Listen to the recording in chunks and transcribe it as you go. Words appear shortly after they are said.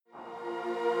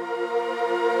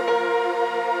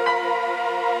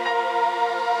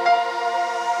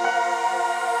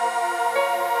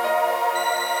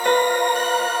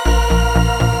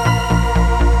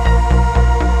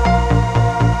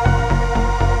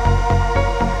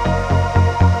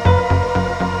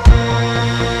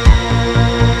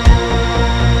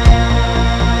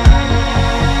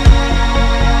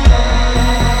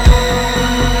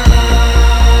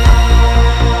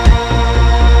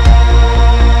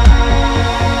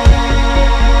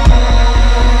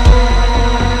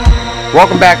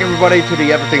Welcome back, everybody, to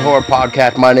the Everything Horror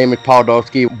Podcast. My name is Paul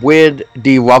Dolsky with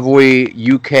the lovely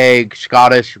UK,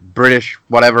 Scottish, British,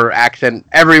 whatever accent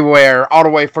everywhere, all the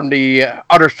way from the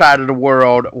other side of the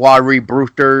world, Lawrie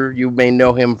Brewster. You may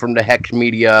know him from the Hex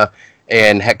Media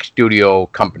and Hex Studio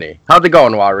Company. How's it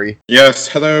going, Lawrie? Yes,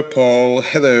 hello, Paul.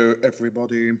 Hello,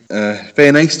 everybody.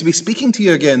 Very nice to be speaking to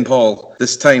you again, Paul.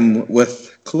 This time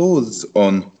with clothes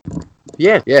on.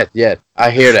 Yes.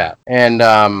 I hear that. And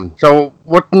so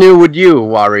what's new with you,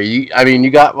 Lawrie?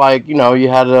 You got you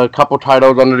had a couple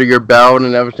titles under your belt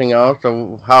and everything else.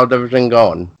 So how's everything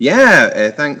going?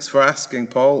 Yeah, thanks for asking,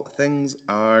 Paul. Things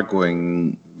are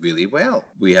going really well.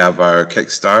 We have our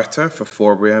Kickstarter for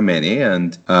For We Are Many,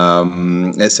 and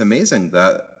it's amazing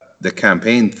that the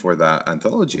campaign for that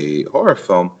anthology horror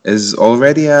film is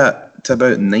already at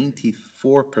about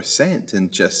 94%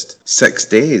 in just 6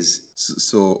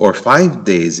 days, or 5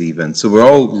 days even. So we're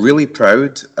all really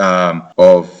proud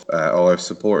of all our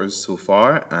supporters so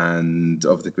far and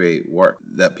of the great work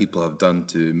that people have done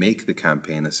to make the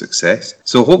campaign a success.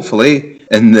 So hopefully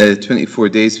in the 24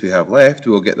 days we have left,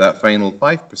 we'll get that final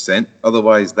 5%.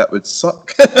 Otherwise, that would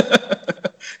suck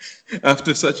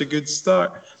after such a good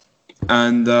start.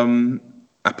 And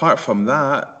apart from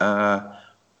that,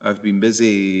 I've been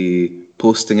busy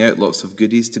posting out lots of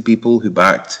goodies to people who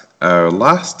backed our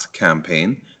last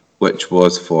campaign, which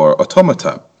was for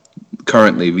Automata,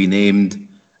 currently renamed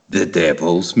The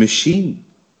Devil's Machine.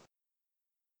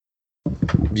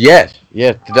 Yes.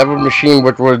 The Devil's Machine,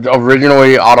 which was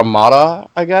originally Automata,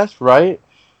 I guess, right?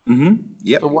 Mm-hmm.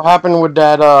 Yep. So what happened with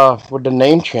that with the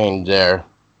name change there?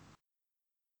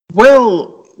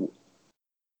 Well,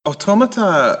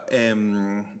 Automata,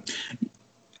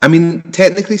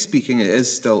 technically speaking, it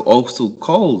is still also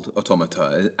called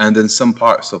Automata, and in some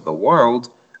parts of the world,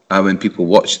 when people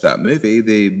watch that movie,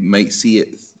 they might see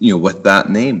it, with that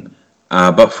name.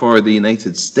 But for the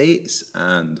United States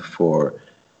and for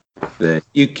the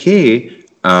UK,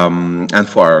 and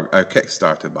for our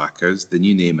Kickstarter backers, the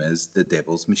new name is The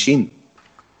Devil's Machine.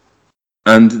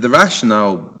 And the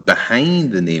rationale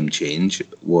behind the name change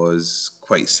was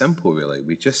quite simple, really.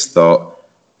 We just thought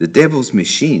The Devil's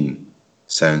Machine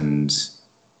sounds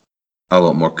a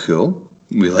lot more cool.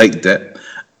 We liked it.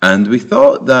 And we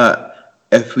thought that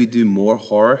if we do more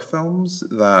horror films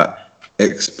that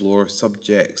explore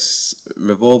subjects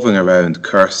revolving around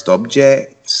cursed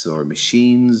objects or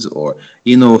machines or,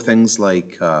 things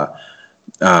like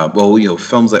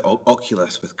films like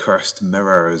Oculus with cursed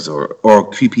mirrors or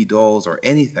creepy dolls or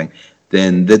anything,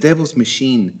 then The Devil's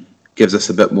Machine gives us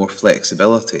a bit more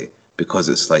flexibility because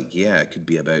it's like, it could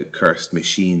be about cursed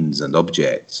machines and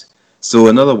objects. So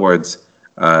in other words,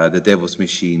 The Devil's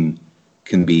Machine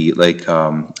can be like,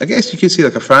 I guess you could say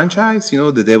like a franchise,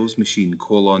 The Devil's Machine :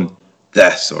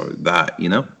 this or that,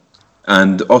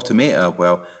 And Automata,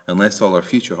 well, unless all our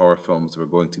future horror films were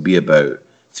going to be about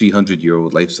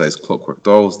 300-year-old life-size clockwork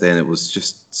dolls, then it was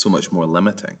just so much more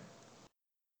limiting.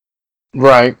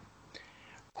 Right.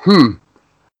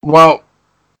 Well,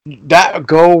 that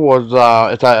goal was,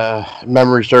 if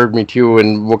memory served me too,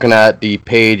 and looking at the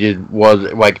page, it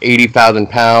was like 80,000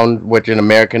 pounds, which in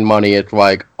American money, it's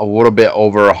like a little bit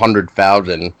over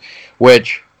 100,000.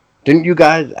 Which, didn't you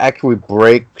guys actually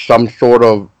break some sort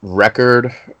of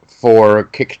record for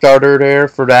Kickstarter there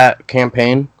for that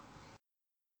campaign?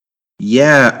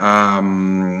 Yeah,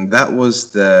 that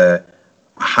was the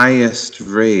highest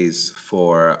raise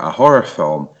for a horror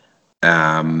film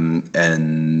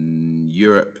in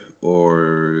Europe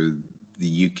or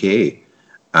the UK.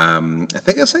 I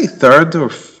think it's like third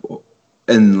or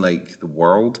in like the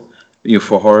world,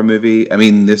 for horror movie. I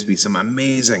mean, there's been some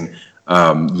amazing,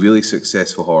 really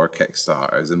successful horror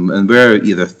Kickstarters, and we're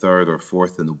either third or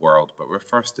fourth in the world, but we're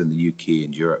first in the UK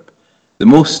and Europe. The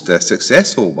most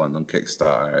successful one on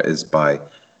Kickstarter is by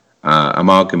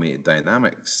Amalgamated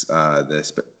Dynamics, the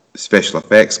special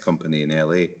effects company in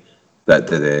LA that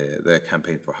did the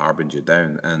campaign for Harbinger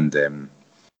Down, and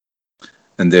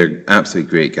they're absolutely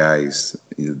great guys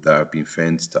that have been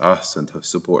friends to us and have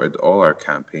supported all our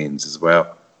campaigns as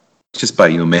well, just by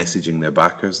messaging their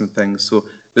backers and things. So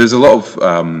there's a lot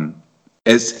of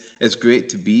it's great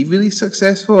to be really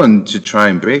successful and to try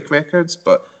and break records,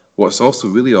 but what's also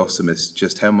really awesome is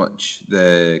just how much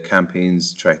the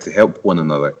campaigns try to help one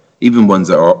another, even ones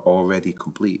that are already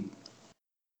complete.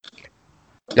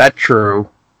 That's true.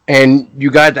 And you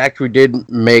guys actually did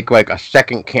make like a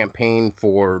second campaign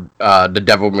for the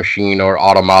Devil Machine or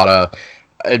Automata,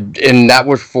 and that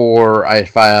was for,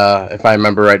 if I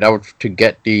remember right, that was to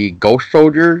get the Ghost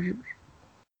Soldiers.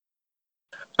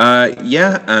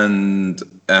 Yeah, and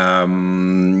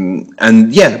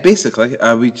yeah, basically,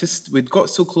 we'd got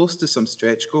so close to some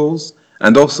stretch goals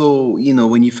And also,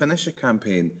 when you finish a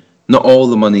campaign, not all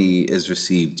the money is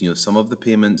received. Some of the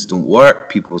payments don't work.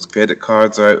 People's credit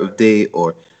cards are out of date,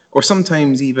 or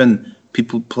sometimes even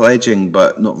people pledging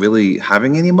but not really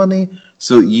having any money.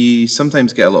 So you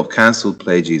sometimes get a lot of cancelled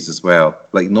pledges as well.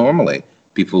 Like normally,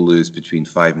 people lose between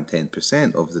 5 and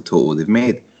 10% of the total they've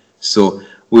made. So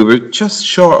we were just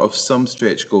short of some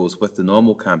stretch goals with the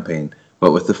normal campaign,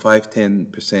 but with the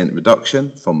 5-10%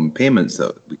 reduction from payments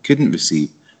that we couldn't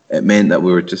receive, it meant that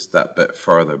we were just that bit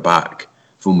further back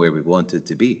from where we wanted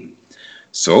to be.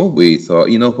 So we thought,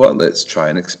 you know what, let's try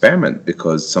an experiment,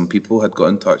 because some people had got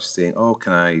in touch saying, oh,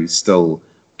 can I still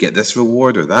get this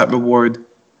reward or that reward?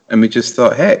 And we just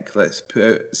thought, heck, let's put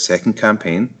out a second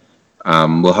campaign.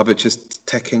 We'll have it just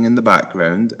ticking in the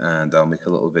background, and I'll make a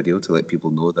little video to let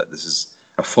people know that this is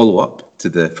a follow-up to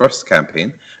the first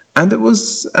campaign. And it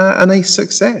was a nice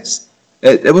success.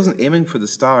 It wasn't aiming for the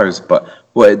stars, but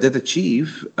what it did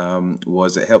achieve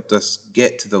was it helped us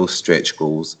get to those stretch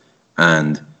goals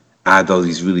and add all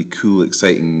these really cool,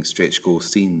 exciting stretch goal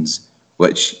scenes,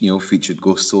 which featured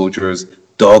ghost soldiers,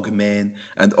 dog men,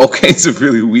 and all kinds of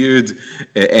really weird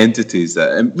entities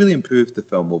that really improved the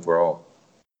film overall.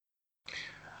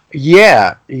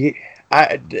 Yeah, it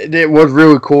was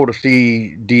really cool to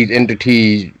see these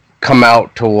entities come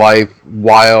out to life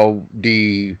while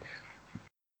the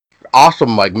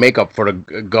awesome like makeup for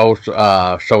the ghost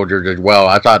soldiers as well.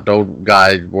 I thought those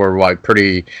guys were like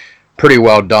pretty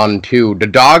well done too. The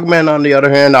dogmen, on the other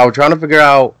hand, I was trying to figure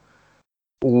out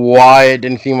why it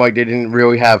didn't seem like they didn't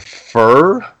really have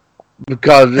fur.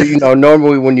 Because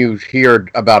normally when you hear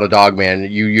about a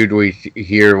dogman, you usually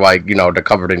hear like they're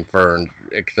covered in fur and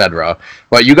etc.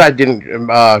 But you guys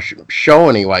didn't show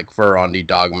any like fur on the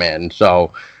dogman.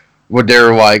 So was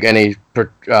there like any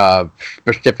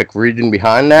specific reason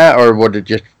behind that, or was it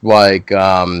just like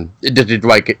it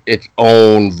like its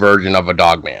own version of a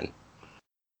dogman?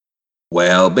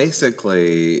 Well,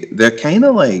 basically, they're kind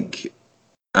of like,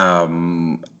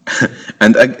 um,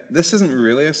 and this isn't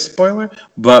really a spoiler,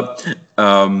 but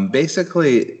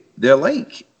basically, they're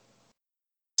like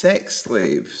sex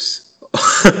slaves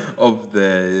of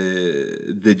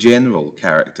the general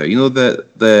character.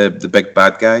 The big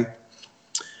bad guy.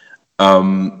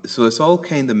 So it's all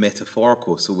kind of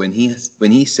metaphorical. So when he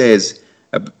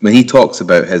talks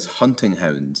about his hunting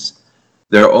hounds,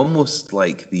 they're almost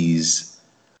like these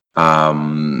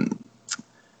kind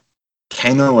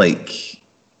of like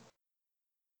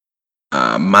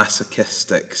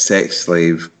masochistic sex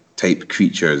slave type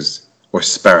creatures or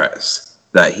spirits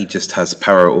that he just has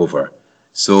power over.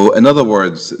 So, in other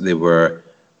words, they were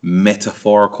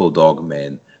metaphorical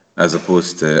dogmen as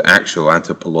opposed to actual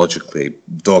anthropologically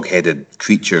dog-headed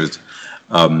creatures.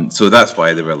 So that's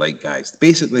why they were like guys.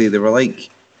 Basically, they were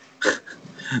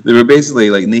basically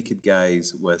like naked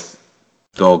guys with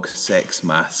dog sex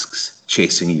masks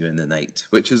chasing you in the night,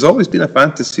 which has always been a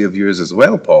fantasy of yours as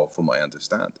well, Paul, from what I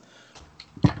understand.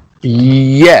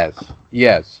 Yes,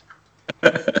 yes,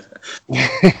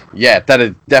 yeah. That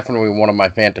is definitely one of my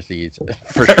fantasies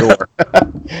for sure.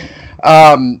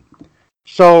 um,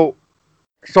 so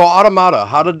so Automata,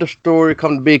 how did the story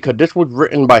come to be? Because this was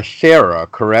written by Sarah,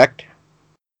 correct?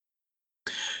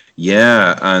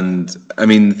 Yeah, and I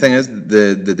mean the thing is,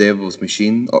 the Devil's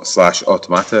Machine slash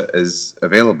Automata is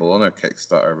available on our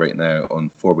Kickstarter right now on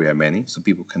 4 We Are Many, so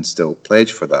people can still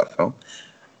pledge for that film.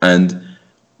 And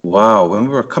wow, when we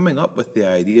were coming up with the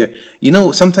idea,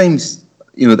 sometimes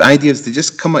the ideas, they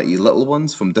just come at you little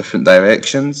ones from different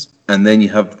directions, and then you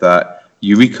have that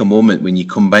eureka moment when you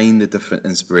combine the different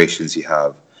inspirations you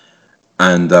have.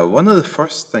 And one of the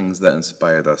first things that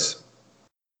inspired us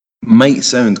might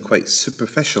sound quite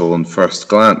superficial on first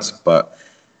glance, but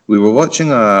we were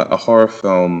watching a horror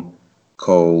film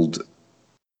called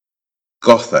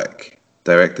Gothic,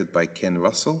 directed by Ken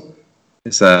Russell.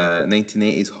 It's a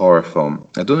 1980s horror film.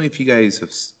 I don't know if you guys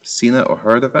have seen it or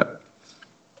heard of it.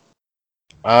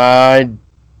 I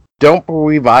don't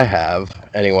believe I have.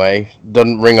 Anyway,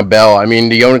 doesn't ring a bell. I mean,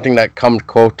 the only thing that comes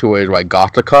close to it is like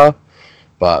Gothica,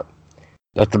 but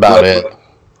that's about Well, it.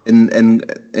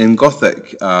 in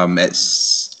Gothic,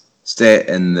 it's set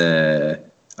in the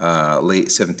late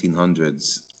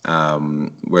 1700s,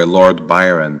 where Lord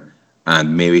Byron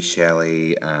and Mary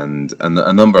Shelley and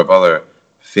a number of other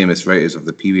famous writers of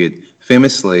the period,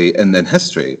 famously in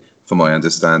history, from what I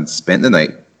understand, spent the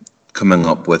night coming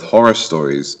up with horror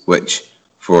stories, which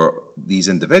for these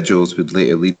individuals would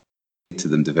later lead to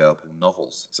them developing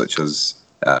novels such as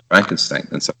Frankenstein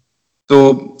and so.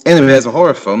 So anyway, as a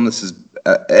horror film,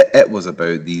 it was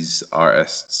about these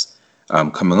artists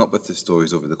coming up with the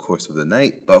stories over the course of the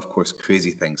night. But of course,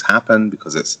 crazy things happen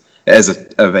because it's It is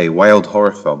a very wild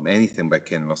horror film. Anything by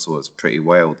Ken Russell is pretty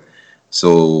wild.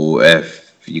 So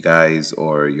if you guys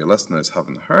or your listeners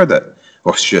haven't heard it,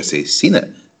 or should I say seen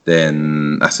it,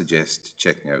 then I suggest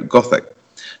checking out Gothic.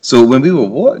 So when we were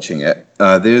watching it,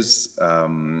 there's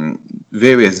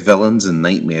various villains and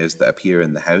nightmares that appear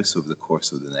in the house over the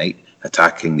course of the night,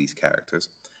 attacking these characters.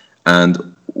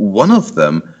 And one of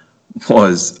them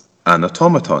was an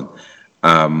automaton,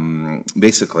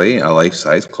 basically a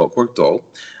life-size clockwork doll,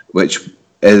 which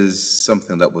is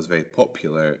something that was very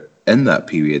popular in that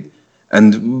period.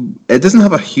 And it doesn't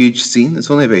have a huge scene. It's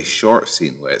only a very short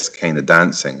scene where it's kind of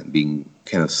dancing and being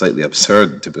kind of slightly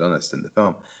absurd, to be honest, in the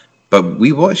film. But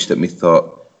we watched it and we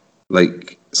thought,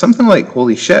 like, something like,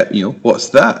 holy shit, what's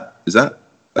that? Is that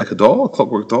like a doll, a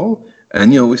clockwork doll?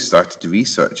 And, we started to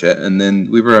research it. And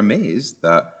then we were amazed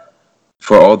that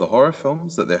for all the horror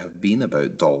films that there have been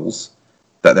about dolls,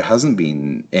 that there hasn't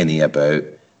been any about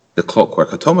the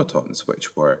clockwork automatons,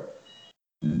 which were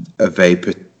a very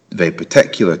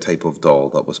particular type of doll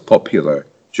that was popular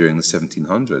during the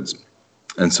 1700s.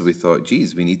 And so we thought,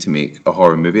 geez, we need to make a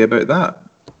horror movie about that.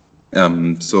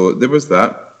 So there was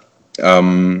that.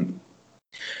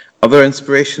 Other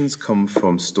inspirations come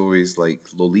from stories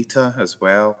like Lolita as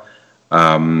well,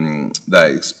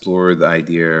 that explore the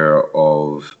idea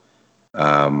of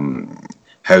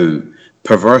how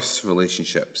perverse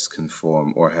relationships can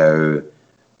form, or how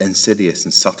insidious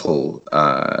and subtle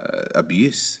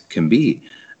abuse can be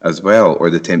as well,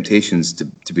 or the temptations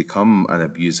to become an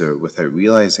abuser without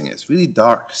realizing it. It's really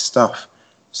dark stuff.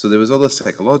 So there was all the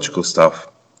psychological stuff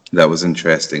that was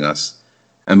interesting us.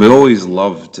 And we always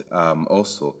loved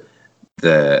also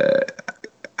the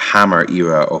Hammer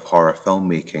era of horror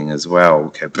filmmaking as well,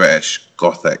 okay, British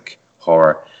Gothic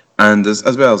horror, and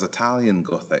as well as Italian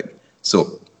Gothic.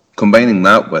 So combining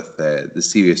that with the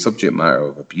serious subject matter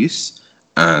of abuse,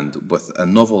 and with a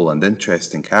novel and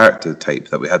interesting character type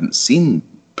that we hadn't seen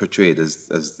portrayed as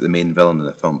the main villain in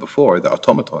the film before, the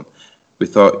automaton, we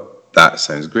thought that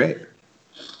sounds great.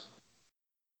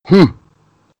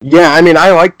 Yeah, I mean,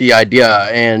 I like the idea,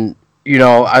 and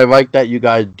I like that you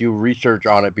guys do research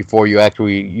on it before you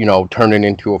actually, turn it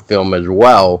into a film as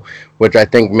well, which I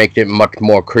think makes it much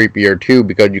more creepier too,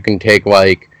 because you can take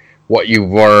like what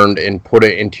you've learned and put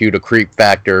it into the creep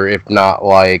factor, if not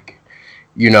like,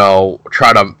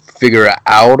 try to figure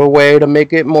out a way to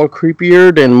make it more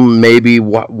creepier than maybe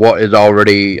what is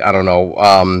already, I don't know,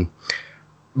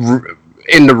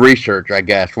 in the research, I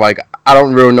guess. Like, I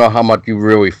don't really know how much you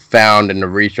really found in the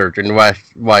research,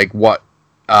 unless like what,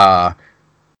 uh,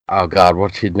 oh God,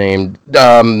 what's his name?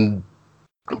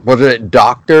 Was it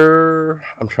Doctor?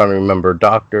 I'm trying to remember.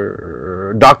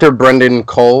 Doctor Brendan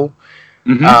Cole.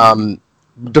 Mm-hmm.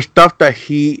 The stuff that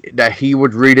he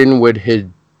was reading with his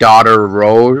daughter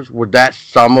Rose, was that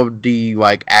some of the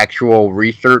like actual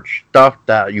research stuff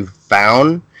that you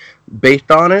found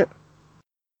based on it?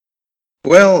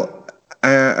 Well,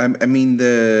 I mean,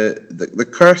 the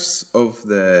curse of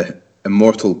the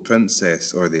immortal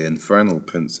princess, or the infernal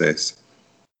princess,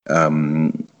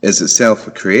 is itself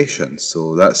a creation.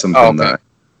 So that's Oh, something okay.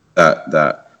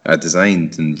 that I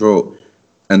designed and wrote.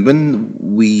 And when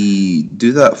we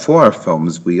do that for our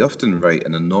films, we often write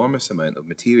an enormous amount of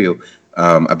material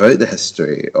about the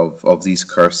history of these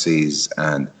curses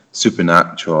and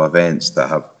supernatural events that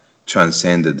have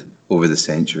transcended over the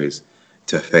centuries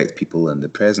to affect people in the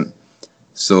present.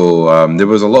 So there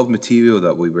was a lot of material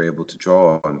that we were able to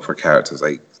draw on for characters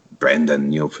like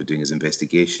Brendan, for doing his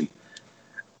investigation.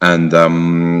 And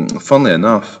funnily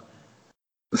enough,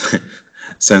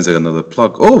 sounds like another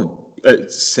plug. Oh, it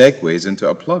segues into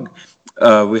a plug.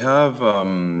 We have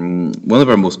one of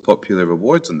our most popular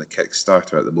rewards on the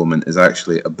Kickstarter at the moment is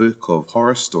actually a book of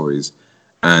horror stories,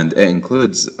 and it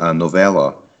includes a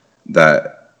novella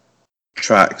that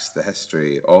tracks the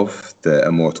history of the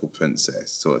immortal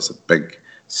princess. So it's a big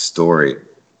story.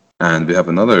 And we have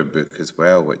another book as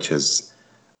well, which is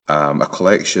a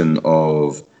collection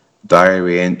of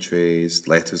diary entries,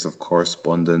 letters of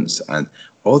correspondence, and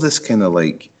all this kind of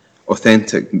like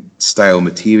authentic style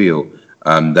material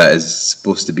that is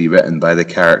supposed to be written by the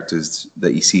characters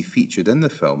that you see featured in the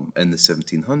film in the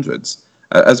 1700s,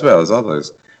 as well as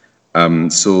others.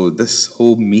 So this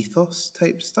whole mythos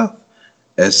type stuff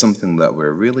is something that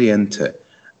we're really into.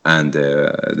 And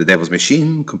The Devil's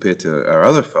Machine, compared to our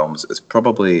other films, is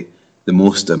probably the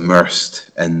most immersed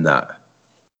in that.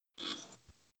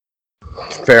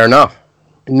 Fair enough.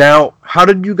 Now, how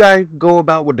did you guys go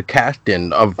about with the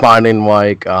casting of finding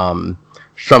like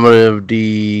some of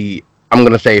the, I'm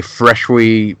gonna say,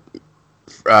 freshly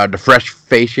the fresh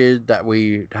faces that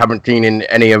we haven't seen in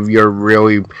any of your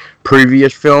really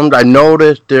previous films? I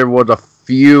noticed there was a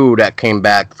few that came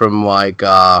back from like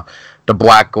the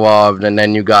Black Gloves, and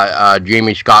then you got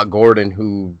Jamie Scott Gordon,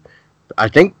 who I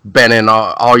think been in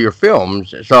all your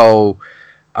films.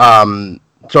 Um,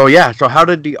 so yeah. So how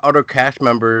did the other cast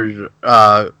members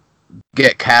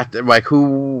get casted? Like,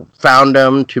 who found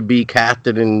them to be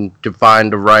casted and to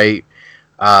find the right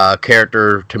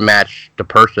character to match the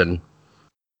person?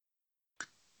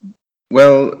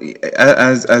 Well,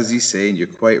 as you say, and you're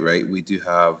quite right, we do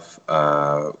have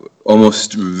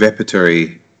almost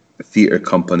repertory theatre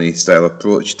company style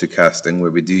approach to casting,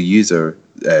 where we do use our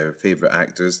favourite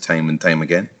actors time and time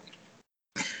again.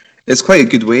 It's quite a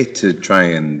good way to try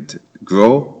and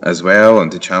grow as well,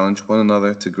 and to challenge one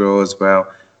another to grow as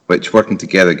well, which working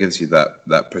together gives you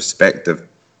that perspective.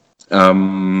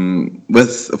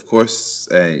 With, of course,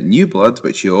 new blood,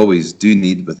 which you always do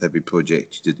need with every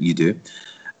project you do.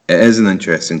 It is an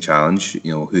interesting challenge,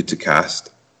 who to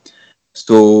cast.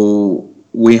 So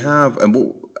we have,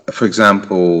 for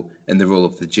example, in the role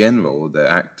of the general, the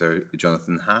actor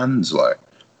Jonathan Hansler,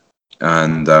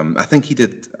 and I think he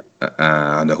did,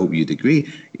 and I hope you'd agree,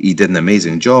 he did an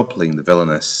amazing job playing the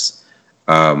villainous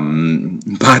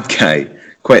bad guy,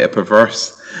 quite a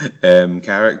perverse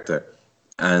character.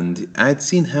 And I'd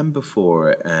seen him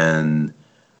before in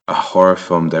a horror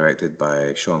film directed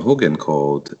by Sean Hogan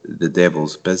called The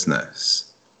Devil's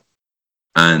Business,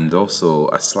 and also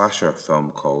a slasher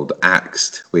film called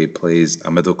Axed, where he plays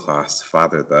a middle class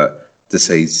father that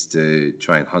decides to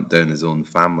try and hunt down his own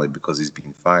family because he's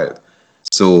been fired.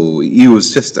 So he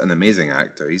was just an amazing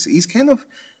actor. He's kind of,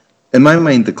 in my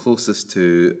mind, the closest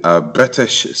to a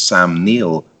British Sam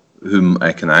Neill, whom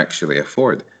I can actually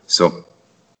afford. So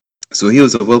he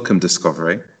was a welcome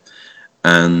discovery.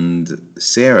 And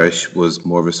Sarish was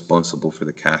more responsible for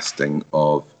the casting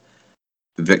of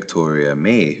Victoria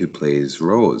May, who plays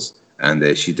Rose,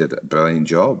 and she did a brilliant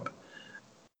job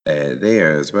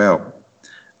there as well.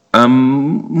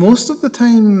 Most of the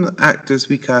time, actors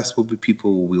we cast will be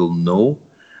people we'll know,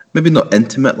 maybe not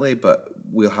intimately, but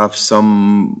we'll have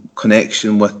some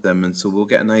connection with them, and so we'll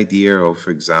get an idea of,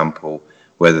 for example,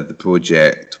 whether the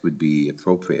project would be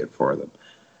appropriate for them.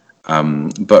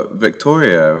 But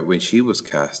Victoria, when she was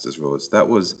cast as Rose, that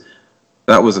was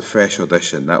a fresh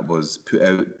audition. That was put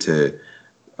out to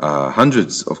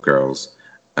hundreds of girls,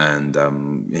 and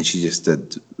she just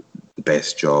did the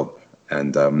best job.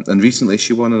 And recently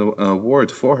she won an award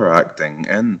for her acting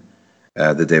in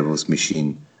The Devil's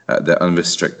Machine at the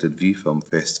Unrestricted View Film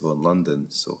Festival in London.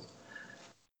 So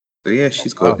yeah,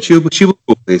 Wow. she will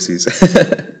go places.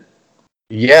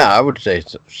 Yeah, I would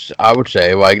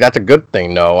say like that's a good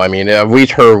thing though. I mean, at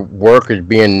least her work is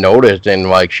being noticed, and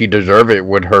like she deserves it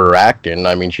with her acting.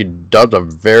 I mean, she does a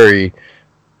very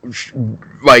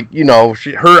like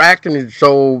her acting is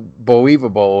so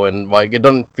believable, and like it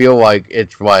doesn't feel like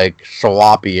it's like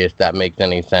sloppy, if that makes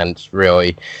any sense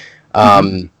really.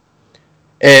 Mhm.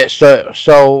 um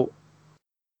so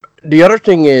the other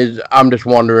thing is, I'm just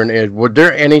wondering, is was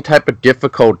there any type of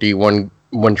difficulty when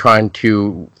trying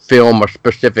to film a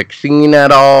specific scene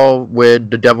at all with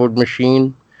the Devil's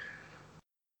Machine?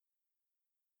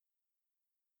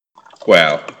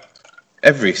 Well,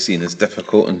 every scene is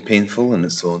difficult and painful in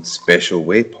its own special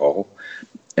way, Paul.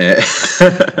 Uh,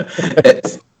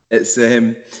 it's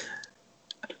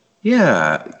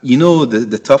yeah,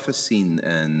 the toughest scene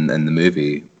in the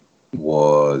movie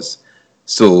was,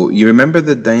 so you remember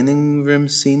the dining room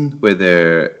scene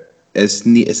where it's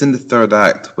in the third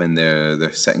act when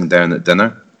they're sitting down at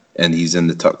dinner and he's in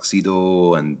the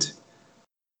tuxedo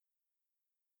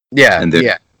Yeah, and they're,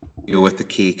 yeah. with the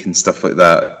cake and stuff like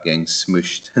that getting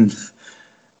smooshed.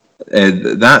 And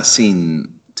that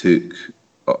scene took,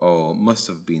 must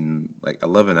have been like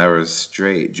 11 hours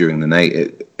straight during the night.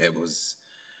 It was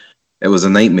a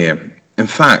nightmare. In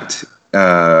fact,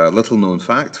 a little known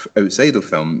fact outside of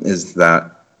film is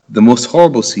that the most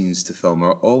horrible scenes to film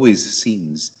are always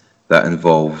scenes that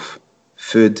involve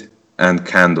food and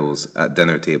candles at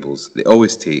dinner tables. They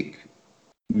always take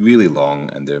really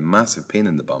long and they're a massive pain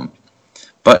in the bum.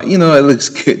 But it looks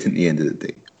good at the end of the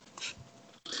day.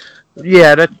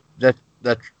 Yeah,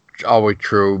 that's always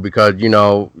true, because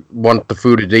once the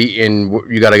food is eaten,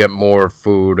 you got to get more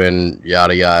food and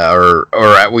yada yada, or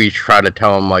at least try to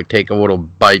tell them like take a little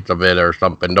bites of it or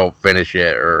something. Don't finish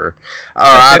it, or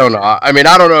I don't know. I mean,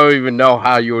 I don't know even know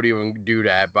how you would even do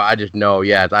that, but I just know.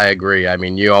 Yes, I agree. I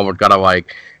mean, you almost gotta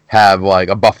like have like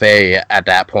a buffet at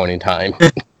that point in time.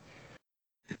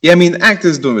 Yeah, I mean,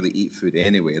 actors don't really eat food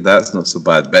anyway. That's not so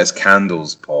bad. But it's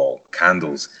candles, Paul.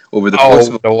 Candles. Over the course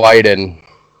Oh, of the lighting.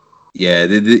 Yeah,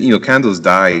 candles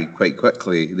die quite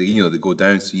quickly. They go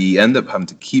down, so you end up having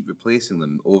to keep replacing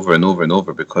them over and over and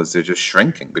over because they're just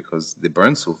shrinking because they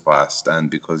burn so fast and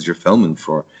because you're filming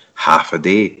for half a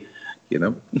day, you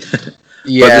know.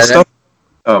 But the Yeah, stuff,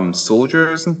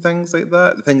 soldiers and things like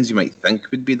that, the things you might think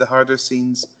would be the harder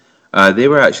scenes, they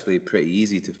were actually pretty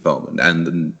easy to film,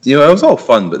 and it was all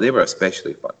fun, but they were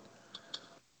especially fun.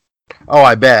 oh,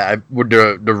 I bet. With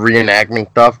the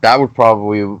reenactment stuff, that was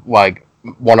probably like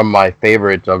one of my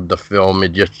favorites of the film. Is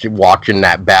just watching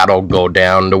that battle go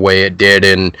down the way it did,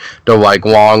 and the like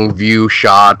long view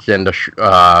shots and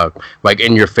the like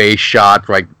in your face shots.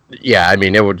 Like, yeah, I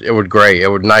mean, it was great. It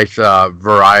was nice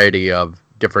variety of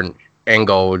different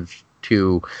angles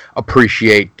to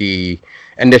appreciate the,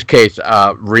 in this case,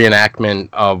 reenactment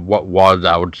of what was.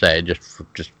 I would say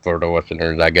just for the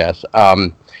listeners, I guess.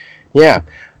 Yeah.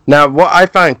 Now, what I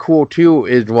find cool too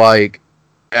is like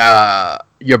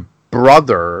your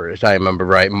brother, as I remember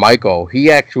right, Michael.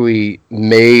 He actually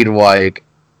made like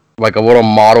a little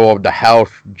model of the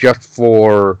house just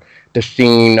for the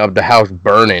scene of the house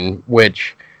burning,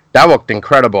 which that looked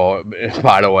incredible,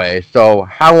 by the way. So,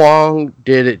 how long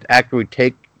did it actually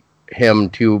take him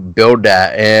to build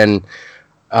that? And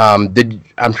did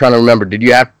I'm trying to remember? Did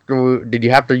you have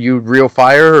to use real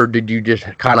fire, or did you just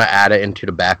kind of add it into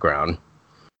the background?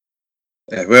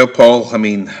 Well, Paul, I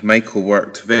mean, Michael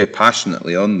worked very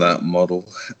passionately on that model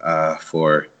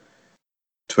for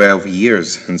 12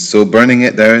 years. And so burning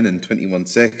it down in 21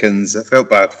 seconds, I felt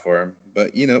bad for him.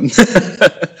 But, no,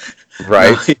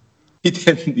 Right. he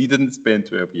didn't spend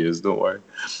 12 years, don't worry.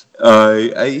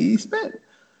 He spent,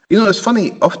 it's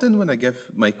funny, often when I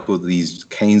give Michael these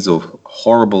kinds of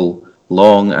horrible,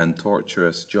 long, and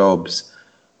torturous jobs,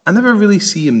 I never really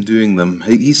see him doing them.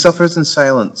 He suffers in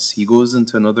silence. He goes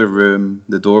into another room,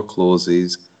 the door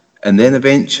closes, and then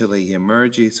eventually he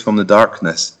emerges from the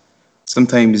darkness,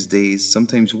 sometimes days,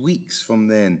 sometimes weeks from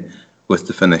then, with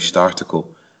the finished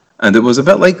article. And it was a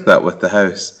bit like that with the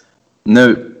house.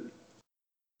 Now,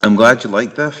 I'm glad you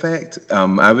like the effect.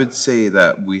 I would say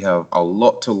that we have a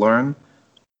lot to learn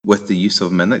with the use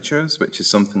of miniatures, which is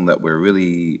something that we're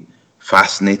really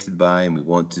fascinated by and we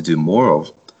want to do more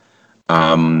of.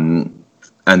 And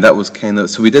that was kind of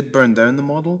so we did burn down the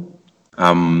model,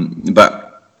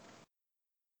 but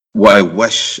what I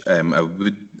wish I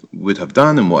would have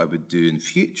done and what I would do in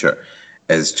future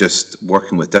is just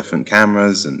working with different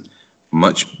cameras and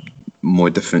much more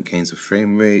different kinds of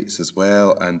frame rates as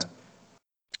well, and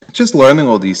just learning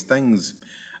all these things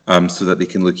so that they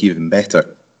can look even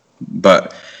better.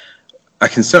 But I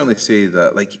can certainly say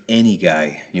that, like any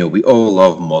guy, we all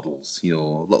love models,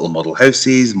 little model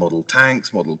houses, model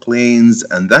tanks, model planes,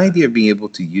 and the idea of being able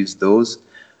to use those,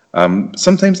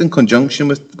 sometimes in conjunction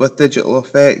with digital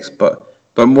effects, but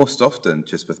most often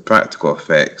just with practical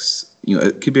effects,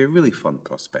 it could be a really fun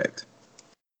prospect.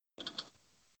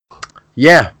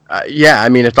 Yeah, yeah. I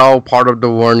mean, it's all part of the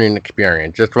learning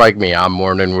experience. Just like me, I'm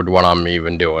learning with what I'm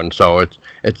even doing, so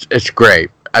it's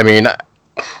great. I mean,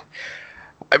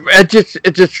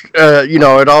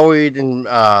 it always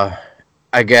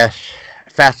I guess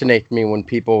fascinates me when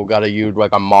people got to use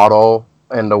like a model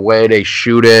and the way they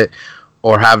shoot it,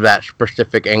 or have that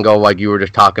specific angle like you were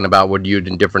just talking about with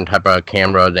using different type of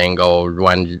cameras angles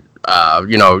when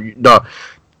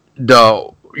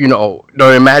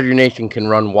the imagination can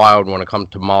run wild when it comes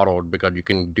to models because you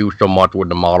can do so much with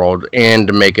the models and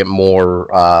to make it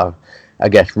more I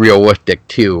guess realistic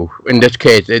too. In this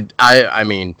case, I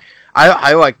mean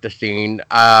I like the scene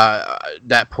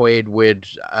that played with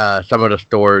some of the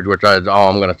stories, which is all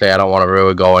I'm going to say. I don't want to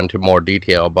really go into more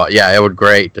detail, but yeah, it was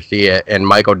great to see it, and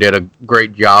Michael did a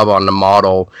great job on the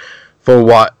model for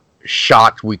what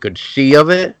shots we could see of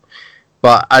it.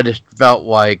 But I just felt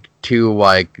like too,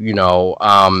 like maybe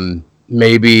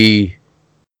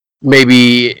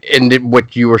in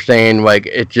what you were saying, like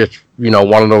it's just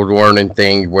one of those learning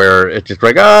things where it's just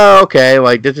like, oh, okay,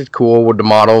 like this is cool with the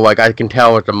model. Like I can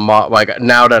tell it's a like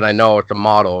now that I know it's a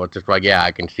model, it's just like, yeah,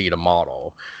 I can see the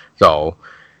model. So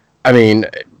I mean,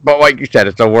 but like you said,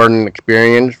 it's a learning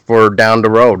experience for down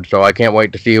the road. So I can't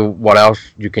wait to see what else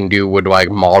you can do with like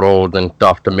models and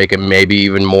stuff to make it maybe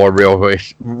even more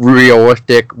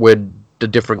realistic with the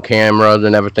different cameras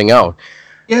and everything else.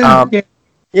 Yeah, Um, yeah,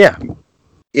 yeah,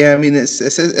 yeah. I mean,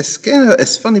 it's kind of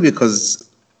it's funny because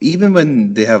even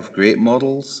when they have great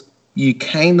models, you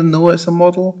kind of know it's a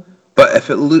model. But if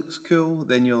it looks cool,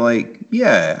 then you're like,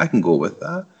 yeah, I can go with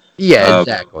that. yeah, Um,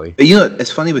 exactly. but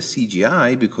it's funny with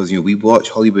CGI because we watch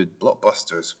Hollywood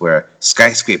blockbusters where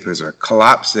skyscrapers are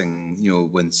collapsing.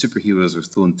 When superheroes are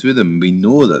thrown through them, we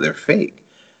know that they're fake.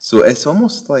 So it's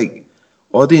almost like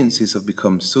audiences have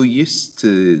become so used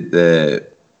to the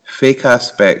fake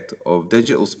aspect of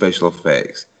digital special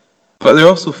effects, but they're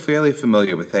also fairly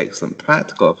familiar with excellent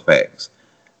practical effects,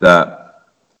 that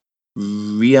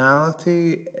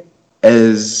reality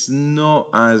is not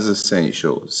as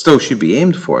essential. Still should be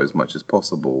aimed for as much as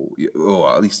possible,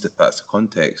 or at least if that's the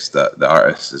context that the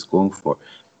artist is going for.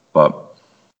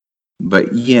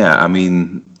 But yeah, I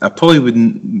mean, I probably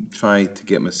wouldn't try to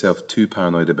get myself too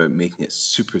paranoid about making it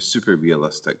super, super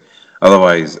realistic.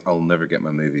 Otherwise, I'll never get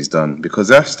my movies done because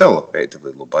they're still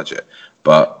effectively low budget.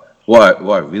 But what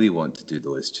I really want to do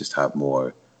though is just have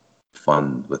more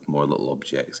fun with more little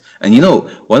objects. And you know,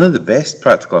 one of the best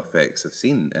practical effects I've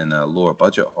seen in a lower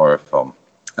budget horror film,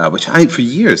 which for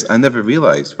years I never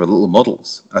realized were little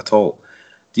models at all.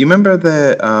 Do you remember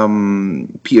the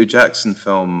Peter Jackson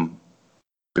film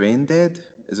Brain Dead?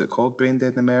 Is it called Brain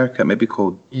Dead in America? It may be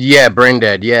called. Yeah, Brain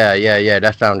Dead. Yeah.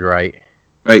 That sounds right.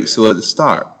 Right, so at the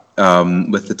start,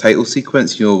 with the title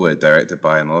sequence, where directed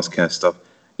by and all this kind of stuff,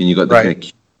 and you got the kind Right.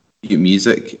 of cute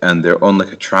music, and they're on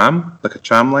like a tram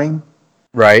line,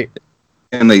 Right.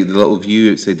 and like the little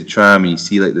view outside the tram, and you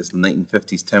see like this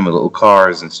 1950s town with little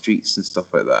cars and streets and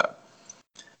stuff like that.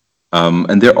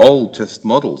 And they're all just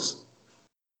models.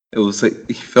 It was like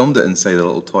he filmed it inside a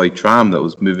little toy tram that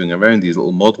was moving around, these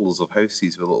little models of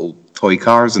houses with little toy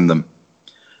cars in them.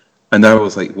 And I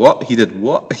was like, what? He did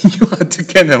what? You had to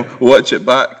kind of watch it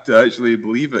back to actually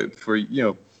believe it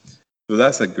So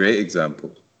that's a great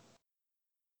example.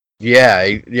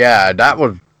 Yeah. That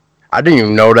was. I didn't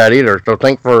even know that either. So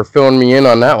thanks for filling me in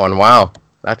on that one. Wow,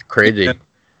 that's Yeah. crazy.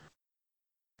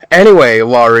 Anyway,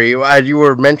 Lawrie, as you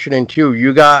were mentioning too,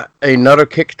 you got another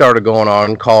Kickstarter going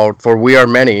on called "For We Are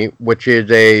Many," which is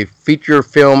a feature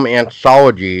film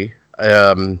anthology.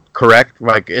 Correct?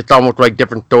 Like it's almost like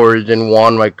different stories in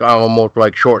one, like almost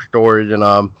like short stories in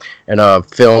a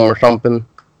film or something.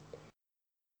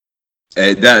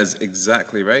 That is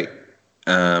exactly right.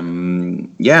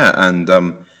 And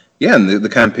the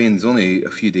campaign's only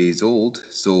a few days old,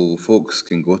 so folks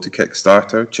can go to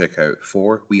Kickstarter, check out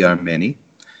For We Are Many,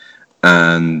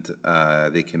 and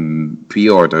they can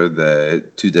pre-order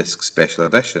the 2-disc special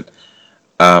edition.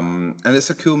 And it's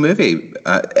a cool movie.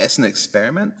 It's an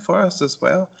experiment for us as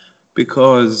well,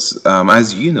 because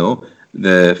as you know,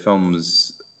 the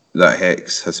films that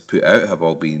Hex has put out have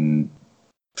all been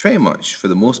pretty much, for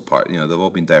the most part, they've all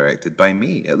been directed by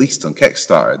me. At least on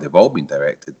Kickstarter, they've all been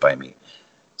directed by me.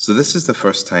 So this is the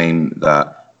first time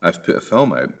that I've put a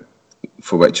film out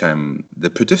for which I'm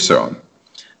the producer on.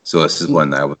 So this is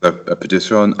one that I was a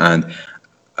producer on, and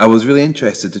I was really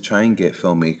interested to try and get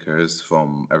filmmakers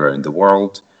from around the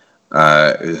world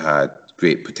who had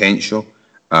great potential.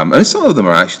 And some of them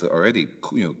are actually already,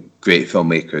 great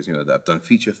filmmakers, that have done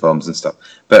feature films and stuff.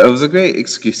 But it was a great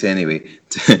excuse anyway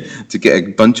to get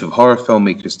a bunch of horror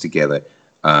filmmakers together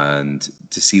and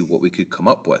to see what we could come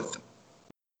up with,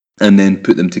 and then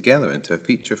put them together into a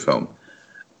feature film.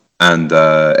 And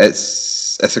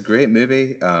it's a great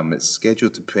movie. It's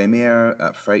scheduled to premiere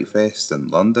at Fright Fest in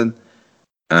London,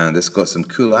 and it's got some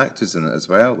cool actors in it as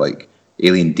well, like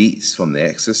Aileen Dietz from The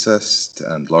Exorcist,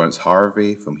 and Lawrence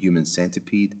Harvey from Human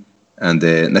Centipede, and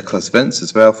Nicholas Vince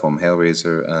as well from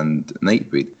Hellraiser and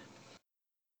Nightbreed.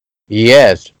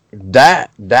 Yes,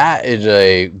 that is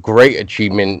a great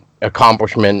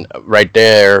accomplishment right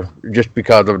there, just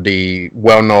because of the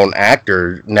well-known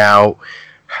actors. Now,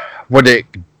 was it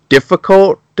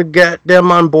difficult to get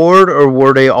them on board, or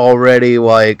were they already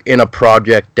like in a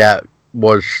project that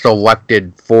was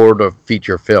selected for the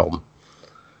feature film?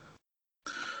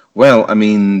 Well, I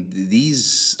mean,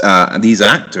 these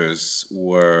actors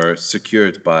were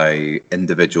secured by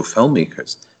individual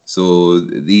filmmakers.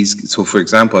 So for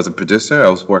example, as a producer, I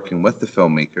was working with the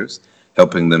filmmakers,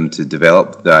 helping them to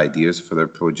develop the ideas for their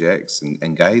projects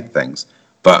and guide things.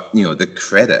 But the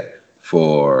credit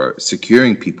for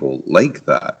securing people like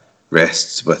that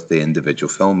rests with the individual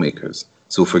filmmakers.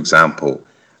 So, for example,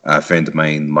 a friend of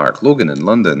mine, Mark Logan in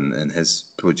London, in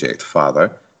his project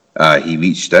Father, he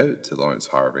reached out to Lawrence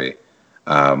Harvey.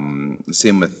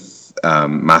 Same with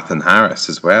Mathan Harris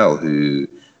as well, who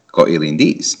got Alien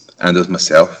Dietz. And it was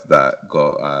myself that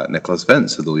got Nicholas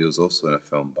Vince, although he was also in a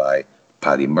film by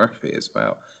Paddy Murphy as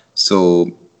well.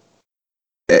 So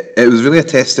it was really a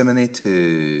testimony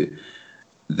to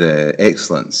the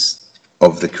excellence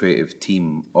of the creative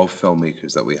team of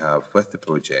filmmakers that we have with the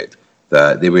project,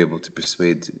 that they were able to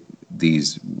persuade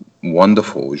these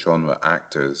wonderful genre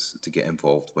actors to get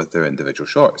involved with their individual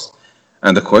shorts.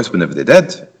 And of course, whenever they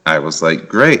did, I was like,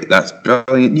 great, that's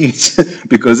brilliant news,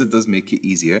 because it does make it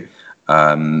easier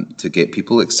to get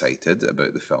people excited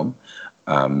about the film,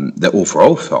 the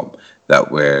overall film, that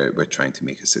we're trying to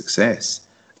make a success.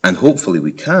 And hopefully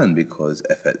we can, because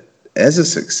if it is a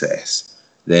success,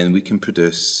 then we can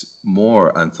produce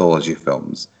more anthology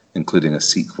films, including a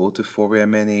sequel to For We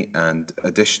Are Many and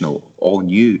additional, all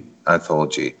new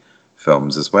anthology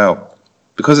films as well.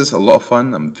 Because it's a lot of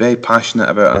fun, I'm very passionate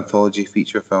about anthology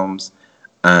feature films,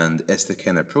 and it's the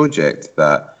kind of project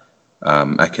that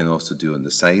I can also do on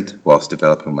the side whilst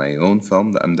developing my own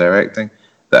film that I'm directing,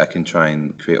 that I can try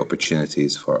and create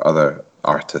opportunities for other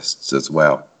artists as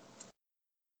well.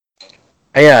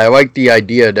 Yeah, I like the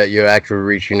idea that you're actually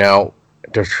reaching out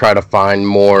to try to find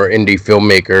more indie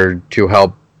filmmakers to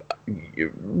help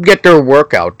get their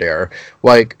work out there.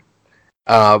 Like,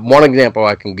 one example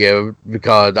I can give,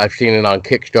 because I've seen it on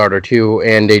Kickstarter too,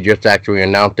 and they just actually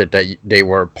announced it that they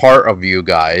were part of you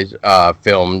guys,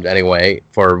 filmed anyway,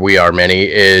 for We Are Many,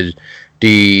 is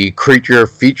the creature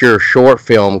feature short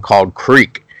film called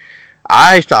Creek.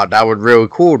 I thought that was really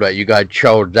cool that you guys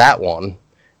chose that one.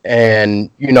 And,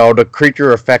 the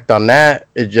creature effect on that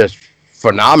is just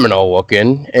phenomenal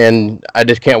looking. And I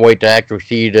just can't wait to actually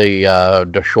see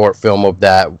the short film of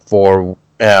that for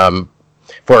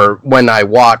when I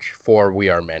watch For We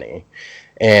Are Many.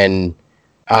 And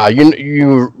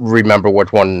you remember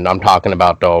which one I'm talking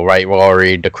about though, right,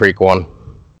 Lawrie? The Creek one.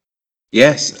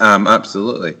 Yes,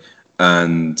 absolutely.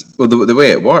 And well, the way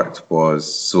it worked was,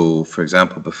 so for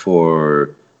example,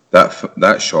 before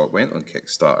that short went on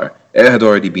Kickstarter, it had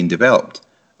already been developed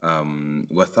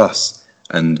with us,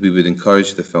 and we would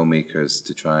encourage the filmmakers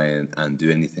to try and do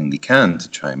anything they can to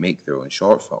try and make their own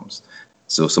short films.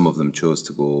 So some of them chose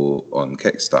to go on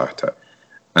Kickstarter.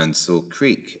 And so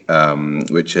Creek,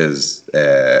 which is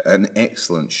an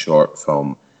excellent short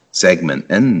film segment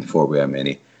in For We Are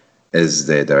Many, is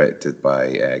directed by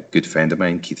a good friend of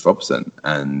mine, Keith Robson,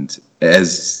 and it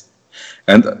is.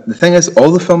 And the thing is,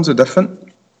 all the films are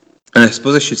different, and I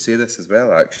suppose I should say this as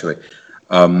well. Actually,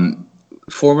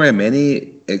 For We Are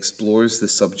Many explores the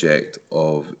subject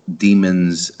of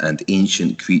demons and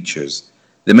ancient creatures.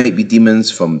 There might be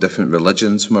demons from different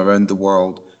religions from around the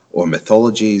world, or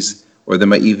mythologies, or there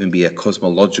might even be a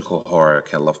cosmological horror,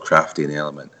 kind of Lovecraftian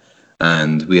element.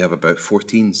 And we have about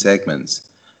 14 segments.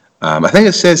 I think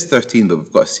it says 13, but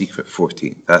we've got a secret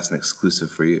 14. That's an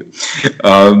exclusive for you.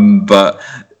 But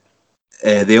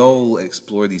they all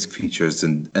explore these creatures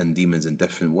and demons in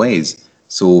different ways.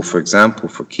 So, for example,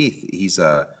 for Keith, he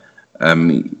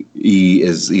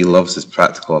loves his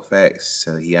practical effects.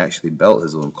 So he actually built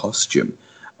his own costume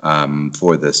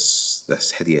for this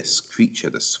hideous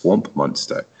creature, the swamp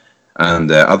monster.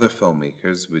 And other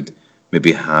filmmakers would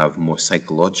maybe have more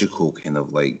psychological, kind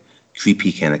of like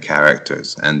creepy kind of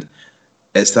characters. And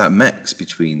it's that mix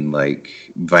between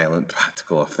like violent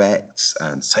practical effects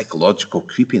and psychological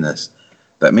creepiness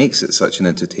that makes it such an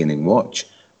entertaining watch,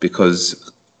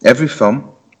 because every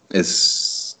film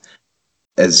is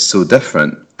is so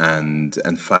different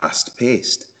and fast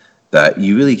paced that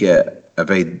you really get a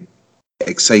very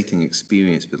exciting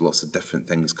experience with lots of different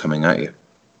things coming at you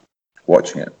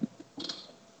watching it.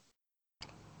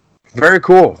 Very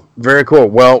cool. Very cool.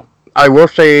 Well, I will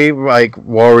say, like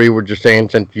Rory was just saying,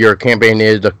 since your campaign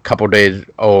is a couple days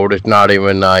old, it's not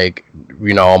even like,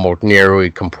 almost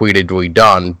nearly completely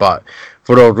done. But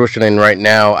for those listening right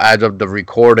now, as of the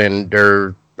recording,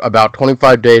 there's about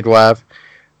 25 days left.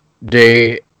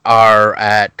 They are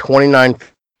at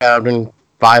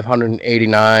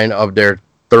 29,589 of their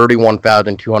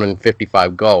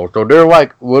 31,255 goals. So they're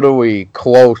like literally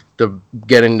close to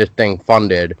getting this thing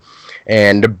funded.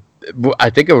 And I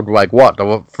think it was like what,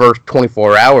 the first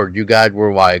 24 hours you guys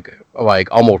were like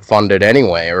almost funded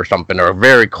anyway or something, or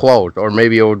very close, or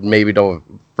maybe it was maybe the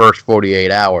first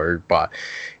 48 hours. But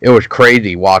it was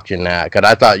crazy watching that, because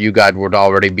I thought you guys would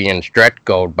already be in stretch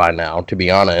gold by now, to be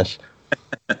honest.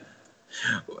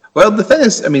 Well, the thing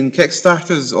is, I mean,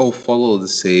 Kickstarters all follow the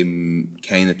same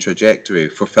kind of trajectory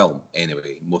for film,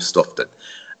 anyway, most often.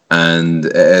 And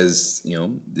it is,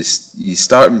 this, you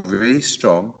start really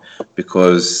strong,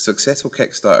 because successful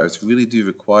Kickstarters really do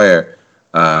require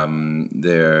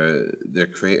their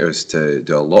creators to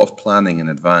do a lot of planning in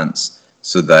advance,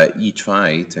 so that you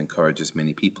try to encourage as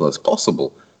many people as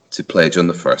possible to pledge on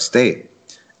the first day,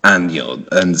 and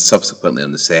and subsequently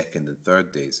on the second and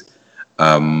third days.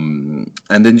 And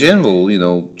in general,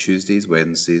 Tuesdays,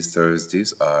 Wednesdays,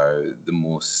 Thursdays are the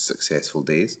most successful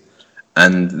days,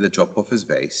 and the drop off is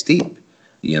very steep,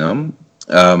 you know.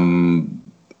 Um,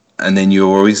 and then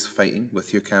you're always fighting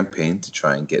with your campaign to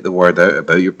try and get the word out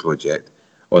about your project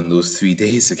on those 3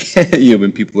 days again,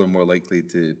 when people are more likely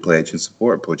to pledge and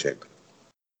support a project.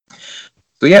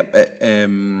 So yeah,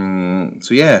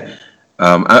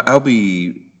 I'll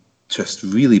be just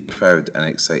really proud and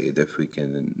excited if we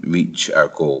can reach our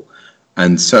goal.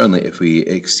 And certainly, if we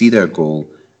exceed our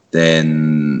goal,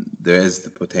 then there is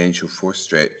the potential for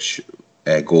stretch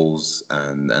goals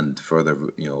and further,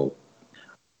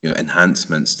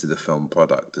 enhancements to the film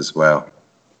product as well.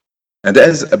 And it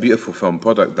is a beautiful film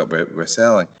product that we're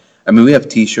selling. I mean, we have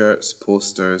T-shirts,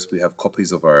 posters, we have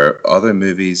copies of our other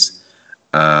movies,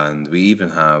 and we even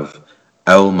have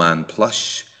Owlman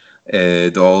plush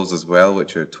dolls as well,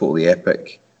 which are totally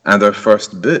epic. And our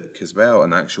first book as well,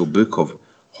 an actual book of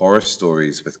horror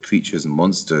stories with creatures and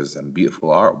monsters and beautiful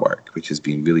artwork, which has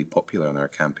been really popular in our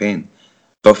campaign.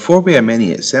 But 4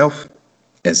 Mini itself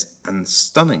is a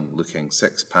stunning looking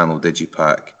 6-panel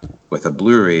digipack with a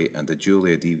Blu-ray and a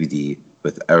Julia DVD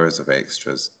with hours of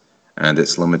extras. And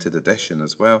it's limited edition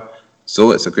as well,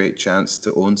 so it's a great chance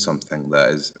to own something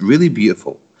that is really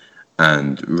beautiful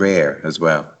and rare as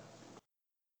well.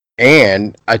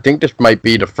 And I think this might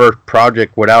be the first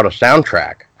project without a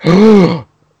soundtrack.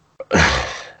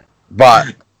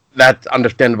 But that's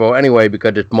understandable anyway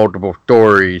because it's multiple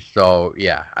stories. So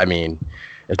yeah, I mean,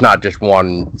 it's not just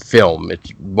one film.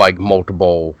 It's like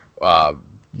multiple.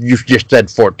 You just said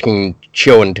 14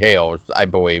 chilling tales, I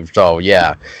believe. So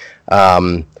yeah,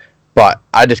 um, but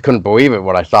I just couldn't believe it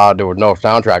when I saw there was no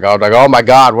soundtrack. I was like, oh my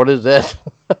god, what is this?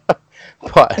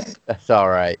 But that's all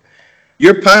right.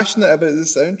 You're passionate about the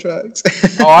soundtracks.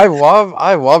 Oh,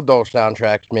 I love those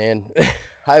soundtracks, man.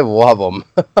 I love them.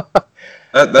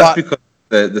 That's But because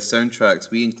the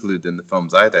soundtracks we include in the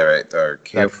films I direct are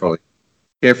that's fun.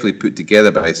 carefully put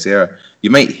together by Sarah. You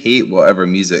might hate whatever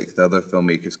music the other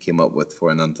filmmakers came up with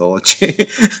for an anthology,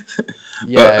 but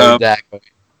Yeah, exactly.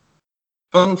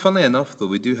 funnily enough, though,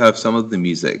 we do have some of the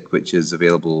music which is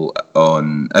available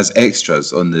on as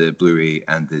extras on the Blu-ray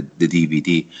and the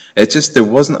DVD. It's just there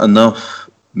wasn't enough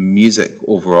music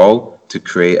overall to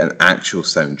create an actual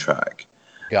soundtrack.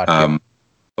 Gotcha.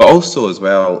 But also as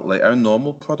well, like our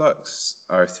normal products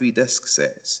are 3 disc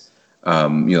sets.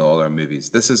 All our movies.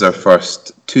 This is our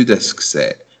first 2 disc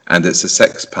set, and it's a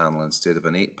 6-panel instead of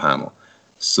an 8-panel.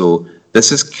 So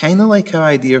this is kind of like our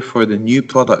idea for the new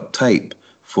product type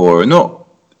for not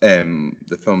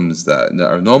the films that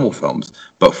are normal films,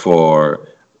 but for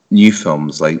new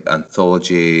films like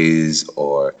anthologies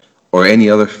or any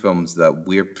other films that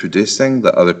we're producing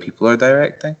that other people are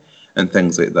directing and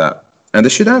things like that. And I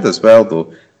should add as well,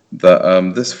 though, that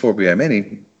this 4BI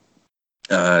Mini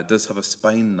does have a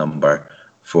spine number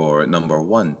for number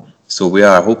 1. So we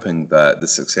are hoping that the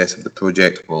success of the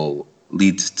project will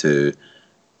lead to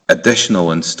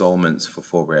additional installments for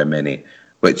 4BI Mini,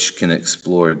 which can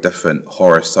explore different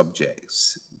horror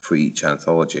subjects for each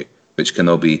anthology, which can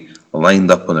all be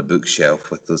lined up on a bookshelf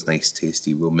with those nice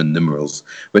tasty Roman numerals,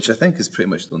 which I think is pretty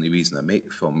much the only reason I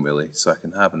make film, really, so I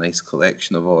can have a nice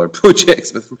collection of all our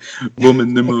projects with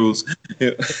Roman numerals.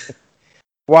 Yeah.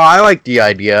 Well, I like the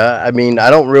idea. I mean, I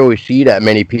don't really see that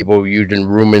many people using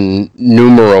Roman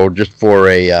numeral just for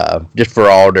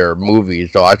all their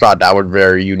movies. So I thought that was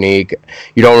very unique.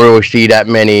 You don't really see that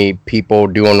many people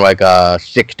doing like a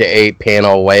 6 to 8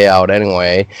 panel layout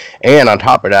anyway. And on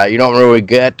top of that, you don't really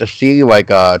get to see like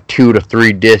a 2 to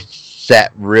 3 disc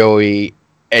set really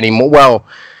anymore. Well,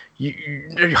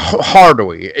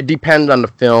 hardly. It depends on the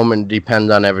film and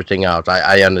depends on everything else.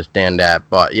 I understand that,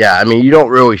 but yeah, I mean, you don't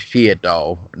really see it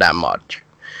though that much.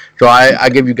 So I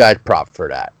give you guys props for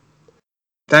that.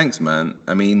 Thanks, man.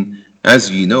 I mean,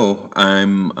 as you know,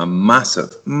 I'm a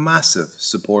massive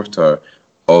supporter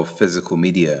of physical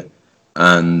media,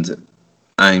 and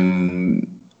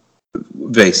I'm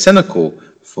very cynical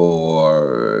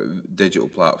for digital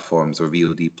platforms or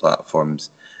VOD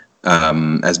platforms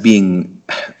as being,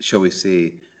 shall we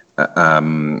say,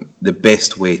 the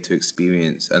best way to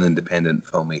experience an independent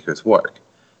filmmaker's work.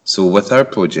 So with all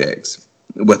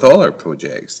our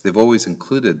projects, they've always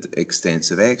included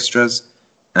extensive extras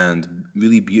and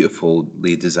really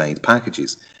beautifully designed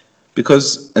packages.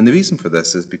 And the reason for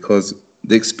this is because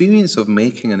the experience of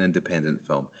making an independent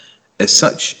film is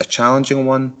such a challenging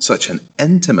one, such an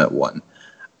intimate one,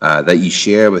 that you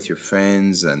share with your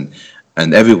friends and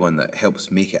everyone that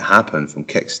helps make it happen, from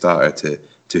Kickstarter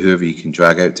to whoever you can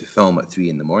drag out to film at 3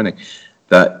 in the morning,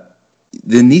 that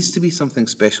there needs to be something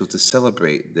special to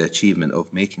celebrate the achievement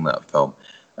of making that film.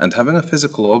 And having a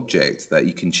physical object that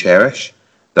you can cherish,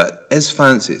 that is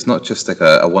fancy, it's not just like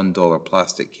a $1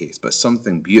 plastic case, but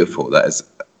something beautiful that is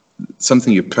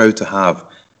something you're proud to have,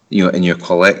 in your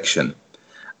collection,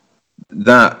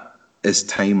 that is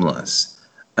timeless.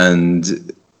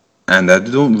 And I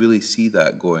don't really see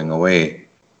that going away.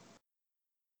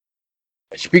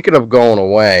 Speaking of going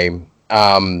away,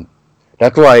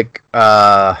 that's like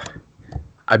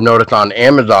I've noticed on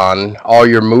Amazon, all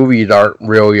your movies aren't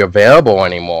really available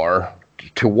anymore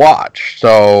to watch.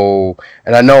 So,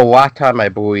 and I know last time I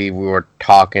believe we were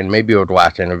talking, maybe it was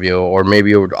last interview, or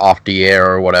maybe it was off the air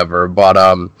or whatever. But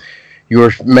you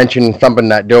were mentioning something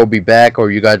that they'll be back,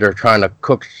 or you guys are trying to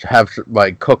cook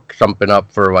something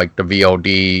up for like the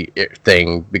VOD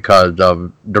thing because of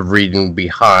the reason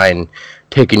behind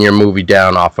taking your movie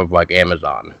down off of like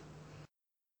Amazon.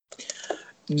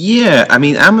 Yeah, I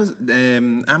mean,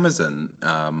 Amazon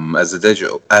as a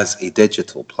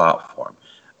digital platform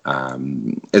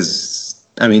is,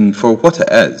 I mean, for what it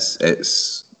is,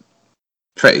 it's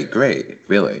pretty great,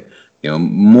 really. You know,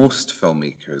 most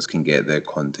filmmakers can get their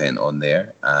content on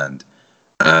there, and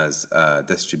as a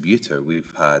distributor,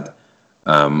 we've had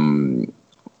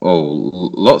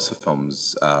lots of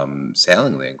films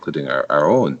selling there, including our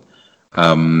own.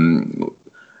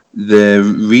 The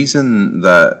reason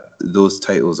that those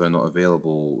titles are not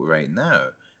available right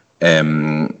now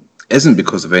isn't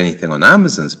because of anything on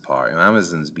Amazon's part.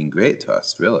 Amazon's been great to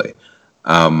us, really.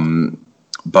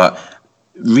 But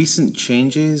recent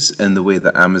changes in the way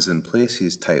that Amazon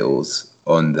places titles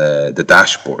on the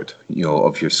dashboard,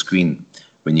 of your screen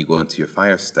when you go into your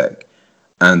Fire Stick,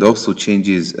 and also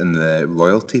changes in the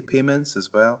royalty payments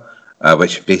as well,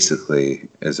 which basically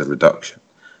is a reduction,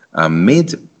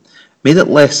 made it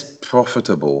less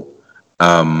profitable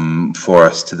for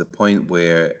us, to the point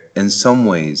where, in some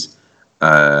ways,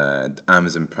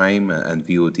 Amazon Prime and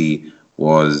VOD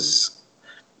was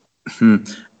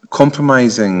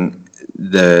compromising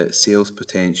the sales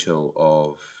potential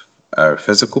of our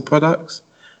physical products.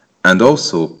 And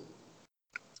also,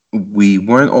 we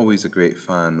weren't always a great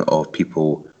fan of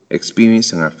people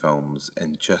experiencing our films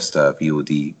in just a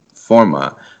VOD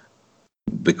format,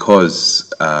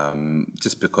 because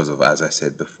just because of, as I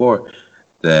said before,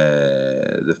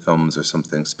 the films are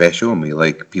something special, and we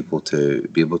like people to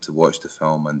be able to watch the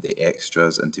film and the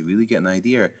extras, and to really get an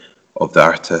idea of the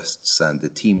artists and the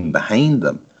team behind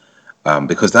them,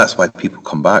 because that's why people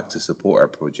come back to support our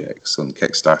projects on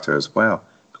Kickstarter as well,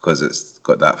 because it's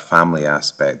got that family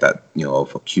aspect, that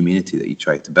of a community that you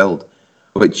try to build,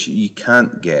 which you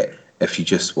can't get if you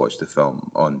just watch the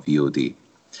film on VOD.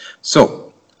 So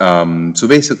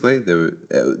basically,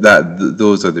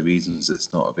 those are the reasons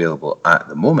it's not available at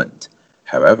the moment.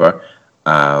 However,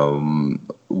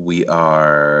 we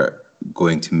are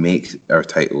going to make our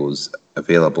titles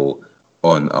available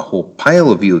on a whole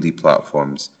pile of VOD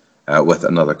platforms with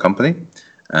another company,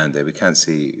 and we can't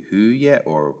say who yet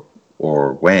or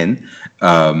when,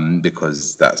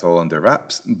 because that's all under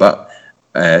wraps. But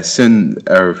soon,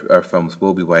 our films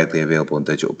will be widely available on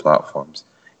digital platforms.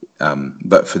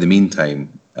 But for the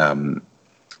meantime,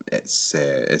 it's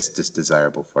just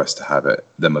desirable for us to have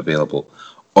them available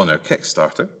on our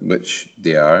Kickstarter, which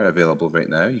they are available right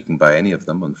now. You can buy any of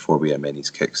them on 4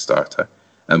 Many's Kickstarter,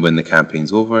 and when the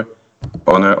campaign's over,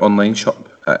 on our online shop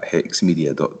at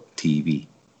hexmedia.tv.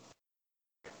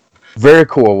 Very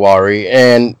cool, Lawrie.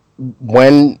 And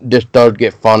when this does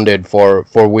get funded for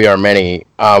We Are Many,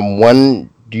 when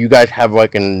do you guys have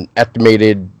like an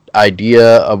estimated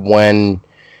idea of when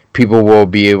people will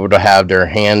be able to have their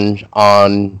hands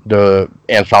on the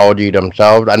anthology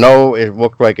themselves? I know it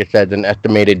looks like it says an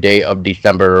estimated date of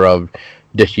December of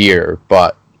this year,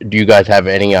 but do you guys have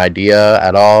any idea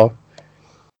at all?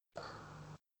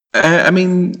 I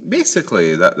mean,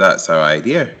 basically, that's our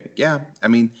idea. Yeah, I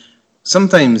mean,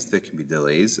 sometimes there can be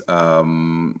delays,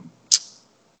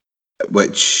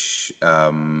 which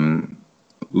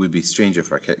would be stranger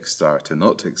for Kickstarter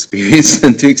not to experience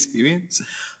than to experience.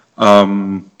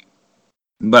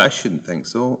 But I shouldn't think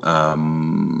so.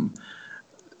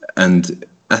 And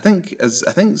I think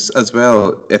as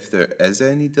well, if there is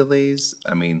any delays,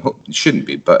 I mean, it shouldn't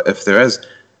be, but if there is,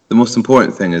 the most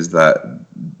important thing is that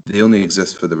they only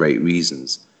exist for the right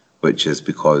reasons, which is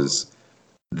because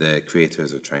the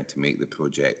creators are trying to make the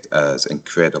project as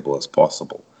incredible as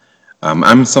possible.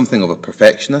 I'm something of a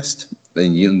perfectionist,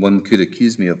 and one could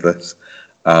accuse me of this,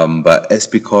 but it's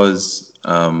because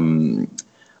I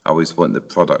always want the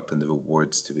product and the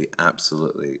rewards to be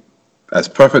absolutely as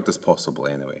perfect as possible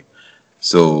anyway.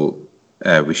 So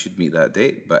we should meet that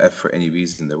date, but if for any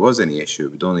reason there was any issue,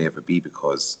 it would only ever be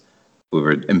because we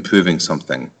were improving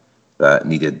something that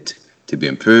needed to be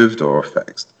improved or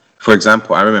fixed. For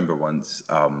example, I remember once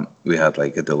we had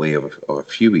like a delay of a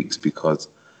few weeks because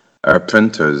our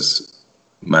printers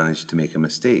managed to make a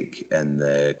mistake in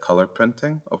the color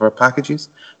printing of our packages,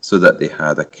 so that they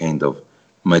had a kind of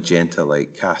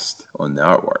magenta-like cast on the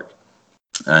artwork,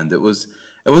 and it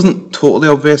wasn't totally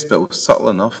obvious, but it was subtle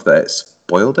enough that it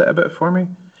spoiled it a bit for me.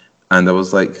 And I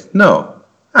was like, no,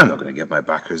 I'm not going to give my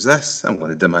backers this. I'm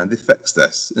going to demand they fix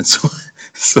this. And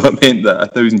so it meant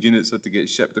that 1,000 units had to get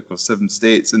shipped across 7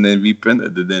 states and then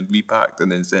reprinted and then repacked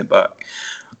and then sent back.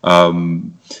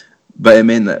 But it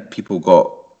meant that people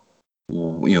got,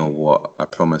 what I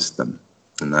promised them,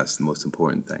 and that's the most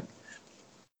important thing.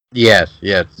 Yes,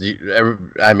 yes.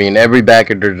 I mean, every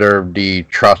backer deserves the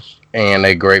trust and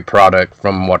a great product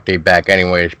from what they back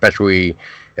anyway, especially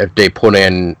if they put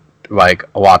in like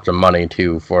lots of money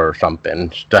too for something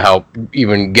to help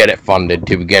even get it funded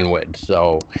to begin with.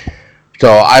 So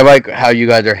I like how you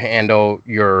guys are handle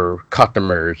your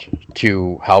customers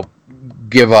to help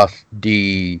give us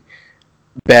the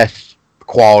best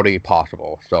quality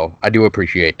possible. So I do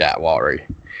appreciate that, Lawrie.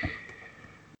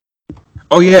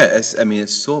 Oh yeah,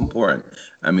 it's so important.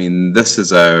 I mean, this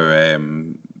is our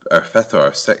fifth or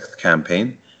our sixth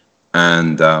campaign,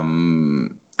 and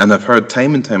I've heard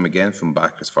time and time again from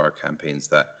backers for our campaigns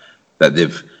that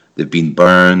they've been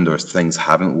burned or things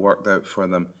haven't worked out for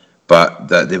them, but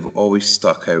that they've always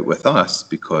stuck out with us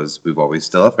because we've always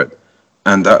delivered.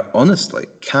 And I honestly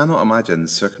cannot imagine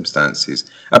circumstances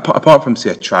apart from say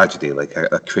a tragedy like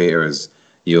a creator is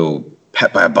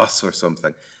hit by a bus or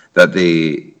something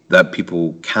that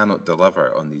people cannot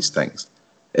deliver on these things.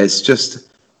 It's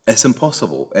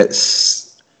impossible.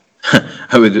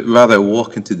 I would rather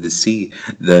walk into the sea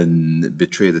than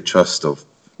betray the trust of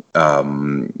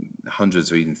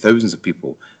hundreds or even thousands of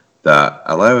people that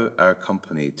allow our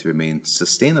company to remain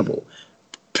sustainable,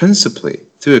 principally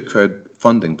through a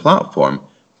crowdfunding platform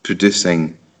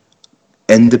producing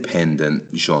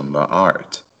independent genre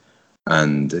art.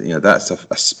 And that's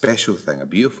a special thing, a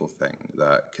beautiful thing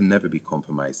that can never be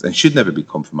compromised and should never be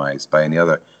compromised by any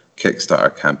other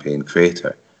Kickstarter campaign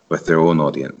creator with their own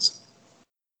audience.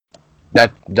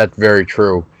 That's very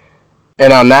true.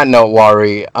 And on that note,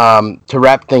 Laurie, to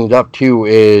wrap things up too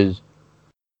is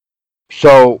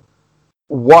so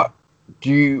what let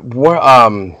me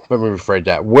rephrase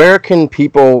that. Where can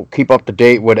people keep up to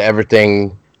date with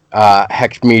everything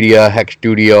Hex Media, Hex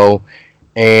Studio,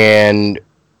 and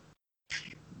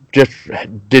just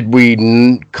did we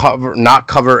not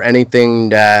cover anything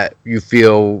that you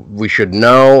feel we should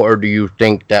know, or do you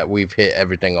think that we've hit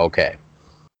everything okay?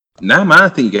 Nah, man, I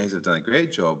think you guys have done a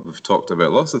great job. We've talked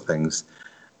about lots of things,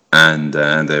 and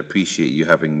I appreciate you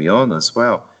having me on as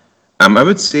well. I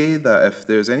would say that if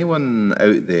there's anyone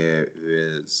out there who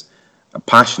is a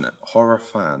passionate horror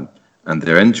fan and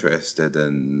they're interested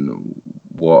in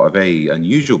what a very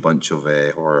unusual bunch of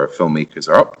horror filmmakers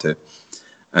are up to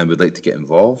and would like to get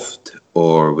involved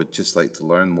or would just like to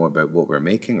learn more about what we're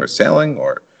making or selling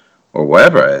or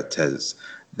whatever it is,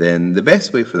 then the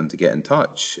best way for them to get in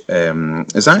touch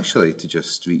is actually to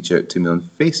just reach out to me on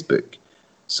Facebook.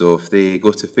 So if they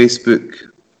go to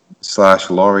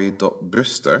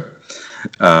Facebook/Lawrie.Brewster,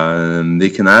 they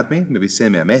can add me, maybe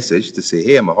send me a message to say,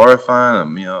 hey, I'm a horror fan,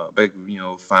 I'm a big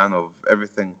fan of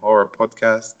everything horror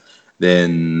podcast,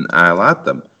 then I'll add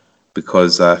them.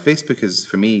 Because Facebook is,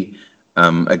 for me,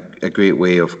 a great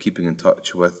way of keeping in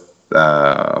touch with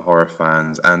horror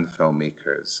fans and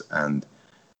filmmakers,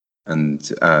 and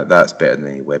that's better than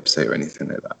any website or anything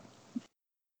like that.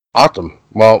 Awesome.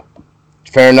 Well,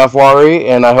 fair enough, Laurie,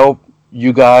 and I hope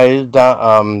you guys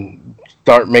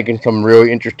start making some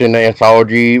really interesting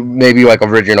anthology, maybe like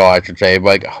original, I should say,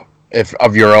 like if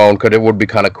of your own, because it would be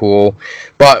kind of cool.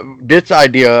 But this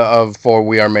idea of For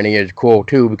We Are Many is cool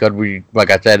too, because we,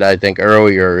 like I said, I think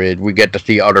earlier, we get to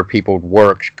see other people's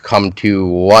works come to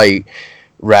light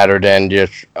rather than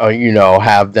just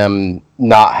have them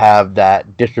not have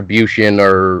that distribution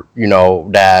or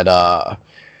that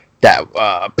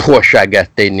push I guess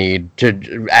they need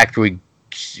to actually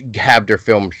have their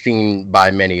film seen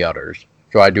by many others.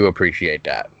 So I do appreciate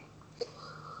that.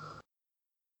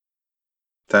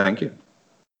 Thank you.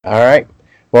 All right.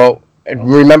 Well,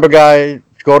 remember, guys,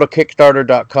 go to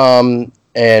Kickstarter.com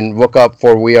and look up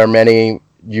For We Are Many.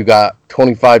 You got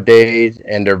 25 days,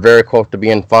 and they're very close to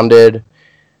being funded.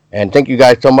 And thank you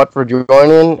guys so much for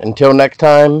joining. Until next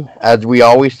time, as we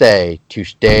always say, to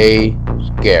stay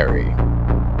scary.